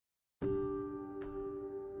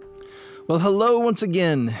Well, hello once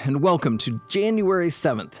again, and welcome to January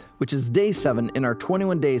 7th, which is day 7 in our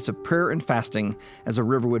 21 days of prayer and fasting as a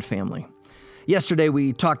Riverwood family. Yesterday,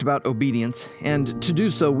 we talked about obedience, and to do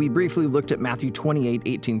so, we briefly looked at Matthew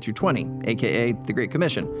 28:18-20, aka the Great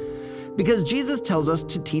Commission, because Jesus tells us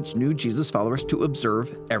to teach new Jesus followers to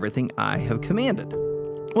observe everything I have commanded.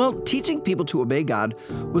 Well, teaching people to obey God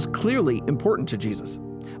was clearly important to Jesus,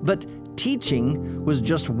 but teaching was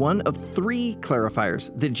just one of 3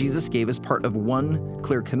 clarifiers that Jesus gave as part of one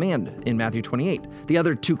clear command in Matthew 28. The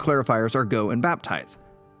other 2 clarifiers are go and baptize.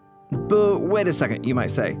 But wait a second, you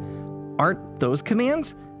might say. Aren't those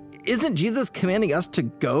commands? Isn't Jesus commanding us to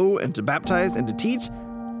go and to baptize and to teach?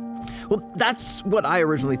 Well, that's what I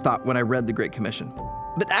originally thought when I read the Great Commission.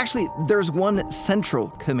 But actually, there's one central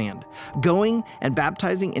command. Going and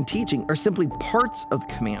baptizing and teaching are simply parts of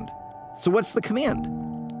the command. So what's the command?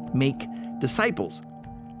 Make disciples.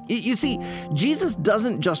 You see, Jesus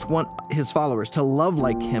doesn't just want his followers to love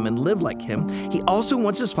like him and live like him. He also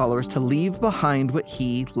wants his followers to leave behind what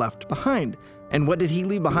he left behind. And what did he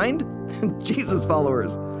leave behind? Jesus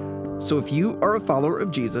followers. So if you are a follower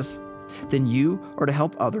of Jesus, then you are to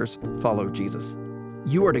help others follow Jesus.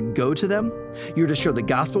 You are to go to them, you are to share the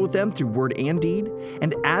gospel with them through word and deed,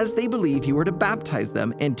 and as they believe, you are to baptize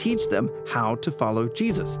them and teach them how to follow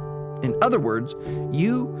Jesus. In other words,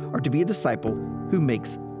 you are to be a disciple who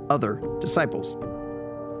makes other disciples.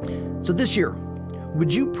 So this year,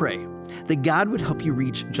 would you pray that God would help you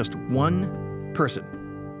reach just one person?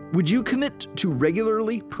 Would you commit to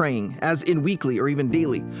regularly praying, as in weekly or even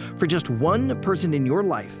daily, for just one person in your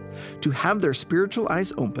life to have their spiritual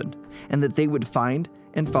eyes opened and that they would find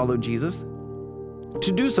and follow Jesus?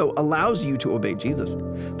 To do so allows you to obey Jesus,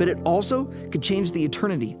 but it also could change the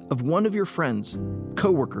eternity of one of your friends,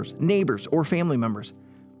 coworkers, neighbors, or family members.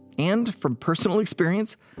 And from personal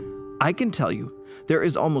experience, I can tell you there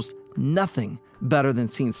is almost nothing better than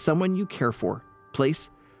seeing someone you care for place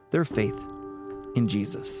their faith in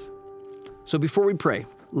Jesus. So before we pray,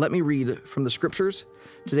 let me read from the scriptures.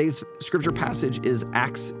 Today's scripture passage is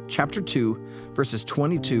Acts chapter 2, verses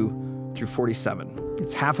 22 through 47.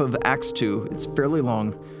 It's half of Acts 2. It's fairly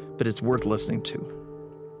long, but it's worth listening to.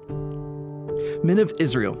 Men of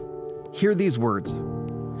Israel, hear these words.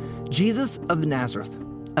 Jesus of Nazareth,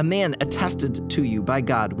 a man attested to you by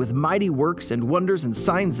God with mighty works and wonders and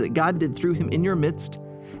signs that God did through him in your midst,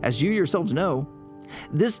 as you yourselves know,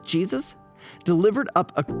 this Jesus delivered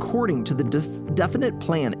up according to the definite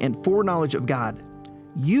plan and foreknowledge of God,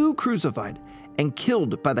 you crucified and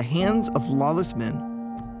killed by the hands of lawless men.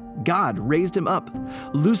 God raised him up,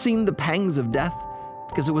 loosing the pangs of death,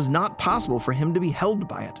 because it was not possible for him to be held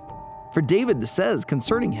by it. For David says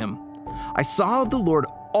concerning him, I saw the Lord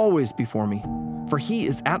always before me, for he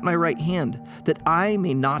is at my right hand, that I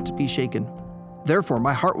may not be shaken. Therefore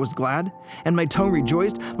my heart was glad, and my tongue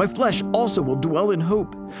rejoiced. My flesh also will dwell in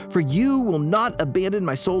hope. For you will not abandon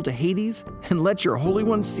my soul to Hades, and let your Holy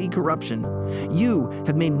One see corruption. You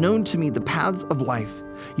have made known to me the paths of life.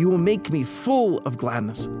 You will make me full of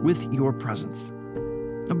gladness with your presence.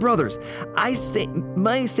 Now, brothers, I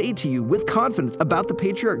may say to you with confidence about the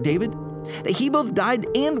patriarch David, that he both died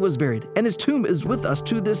and was buried, and his tomb is with us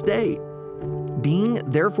to this day. Being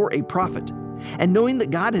therefore a prophet, and knowing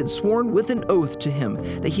that God had sworn with an oath to him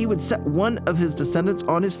that he would set one of his descendants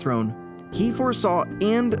on his throne, he foresaw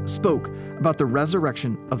and spoke about the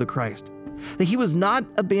resurrection of the Christ, that he was not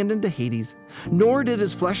abandoned to Hades, nor did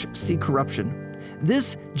his flesh see corruption.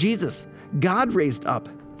 This Jesus God raised up,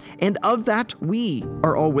 and of that we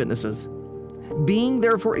are all witnesses. Being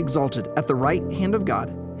therefore exalted at the right hand of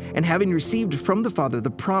God, and having received from the Father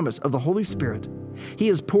the promise of the Holy Spirit, he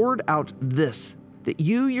has poured out this, that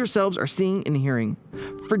you yourselves are seeing and hearing.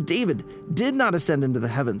 For David did not ascend into the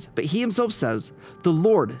heavens, but he himself says, the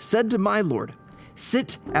Lord said to my Lord,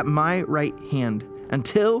 sit at my right hand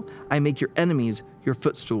until I make your enemies your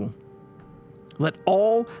footstool. Let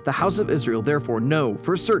all the house of Israel therefore know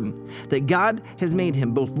for certain that God has made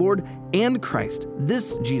him both Lord and Christ,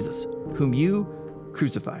 this Jesus, whom you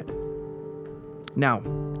crucified. Now,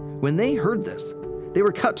 when they heard this, they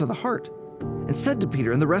were cut to the heart and said to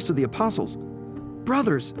Peter and the rest of the apostles,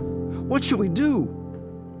 brothers, what shall we do?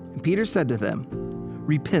 And Peter said to them,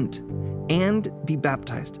 repent and be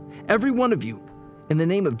baptized, every one of you, in the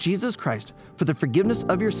name of Jesus Christ, for the forgiveness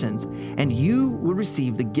of your sins, and you will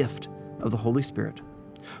receive the gift of the Holy Spirit.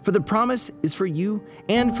 For the promise is for you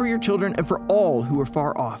and for your children and for all who are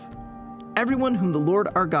far off, everyone whom the Lord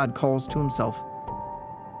our God calls to himself.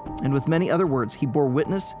 And with many other words he bore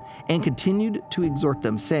witness and continued to exhort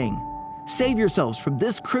them, saying, save yourselves from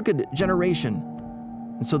this crooked generation.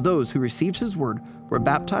 And so those who received his word were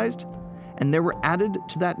baptized, and there were added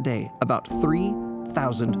to that day about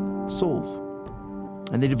 3,000 souls.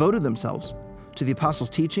 And they devoted themselves to the apostles'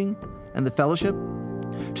 teaching and the fellowship,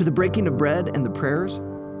 to the breaking of bread and the prayers,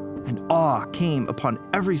 and awe came upon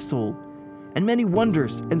every soul, and many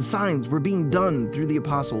wonders and signs were being done through the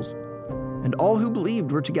apostles. And all who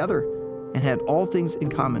believed were together and had all things in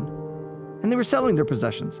common. And they were selling their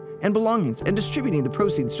possessions and belongings and distributing the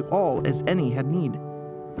proceeds to all as any had need.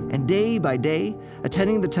 And day by day,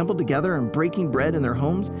 attending the temple together and breaking bread in their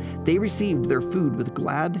homes, they received their food with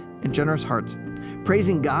glad and generous hearts,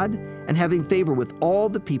 praising God and having favor with all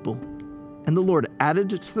the people. And the Lord added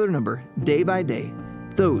to their number day by day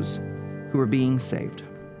those who were being saved.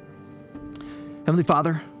 Heavenly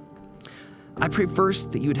Father, I pray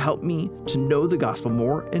first that you would help me to know the gospel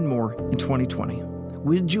more and more in 2020.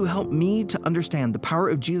 Would you help me to understand the power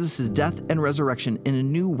of Jesus' death and resurrection in a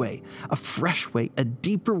new way, a fresh way, a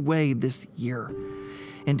deeper way this year?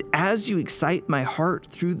 And as you excite my heart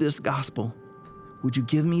through this gospel, would you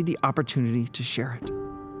give me the opportunity to share it?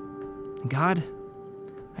 And God,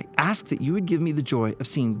 I ask that you would give me the joy of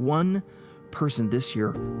seeing one person this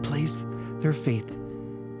year place their faith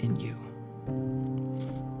in you.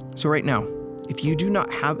 So right now, if you do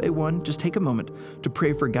not have a one, just take a moment to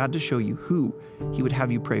pray for God to show you who he would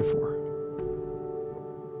have you pray for.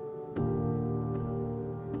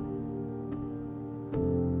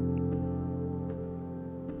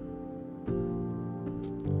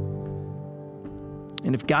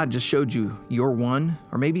 And if God just showed you your one,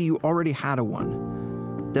 or maybe you already had a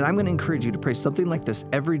one, then I'm going to encourage you to pray something like this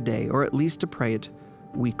every day, or at least to pray it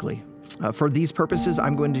weekly. For these purposes,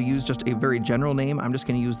 I'm going to use just a very general name. I'm just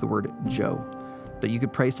going to use the word Joe. But you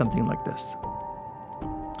could pray something like this.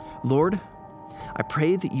 Lord, I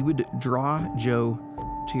pray that you would draw Joe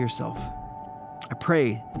to yourself. I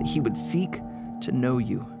pray that he would seek to know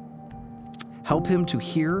you. Help him to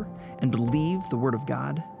hear and believe the word of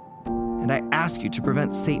God. And I ask you to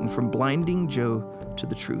prevent Satan from blinding Joe to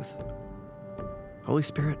the truth. Holy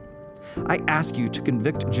Spirit, I ask you to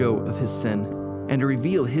convict Joe of his sin and to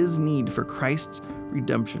reveal his need for Christ's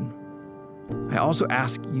redemption. I also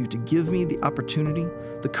ask you to give me the opportunity,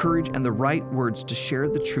 the courage, and the right words to share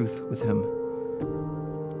the truth with him.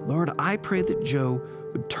 Lord, I pray that Joe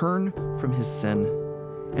would turn from his sin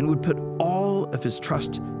and would put all of his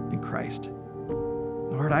trust in Christ.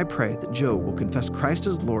 Lord, I pray that Joe will confess Christ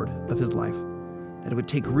as Lord of his life, that it would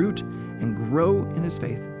take root and grow in his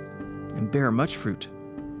faith and bear much fruit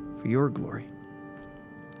for your glory.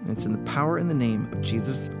 And it's in the power and the name of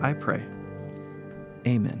Jesus I pray.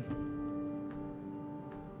 Amen.